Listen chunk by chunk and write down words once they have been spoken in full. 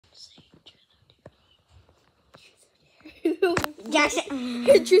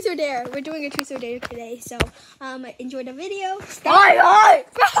Truth or dare. We're doing a truth or dare today, so enjoy the video. Bye.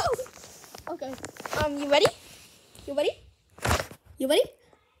 Okay. You ready? You ready? You ready?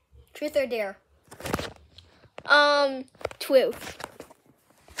 Truth or dare? Truth.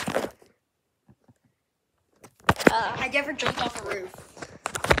 Have you ever jumped off a roof?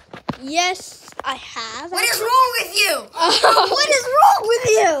 Yes, I have. What is wrong with you? What is wrong with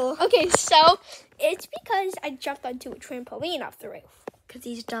you? Okay, so it's because I jumped onto a trampoline off the roof. Because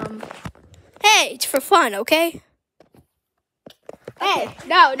he's dumb. Hey, it's for fun, okay? Hey,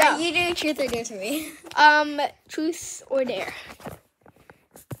 no. You do truth or dare to me. Truth or dare?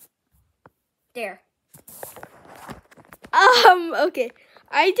 Dare. Okay.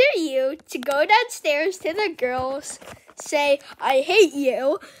 I dare you to go downstairs to the girls, say, I hate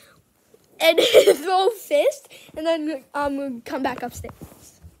you, and throw a fist, and then come back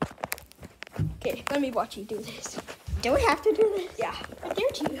upstairs. Okay, let me watch you do this. Do we have to do this? Yeah, I dare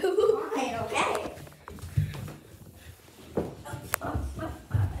you. Fine, okay.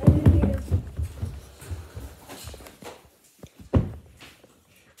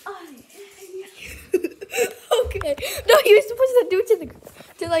 Okay. No, you're supposed to do it to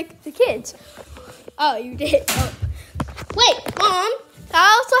the kids. Oh, you did. Oh. Wait, Mom. I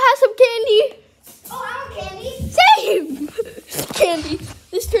also have some candy. Oh, I want candy. Same. Candy.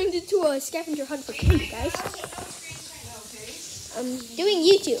 This turned into a scavenger hunt for candy, guys. I'm doing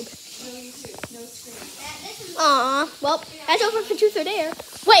YouTube. No screen. Aw. Well, that's over for Truth or Dare.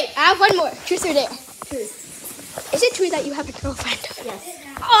 Wait, I have one more. Truth or Dare. Truth. Is it true that you have a girlfriend? Yes.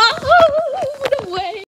 Oh, no way.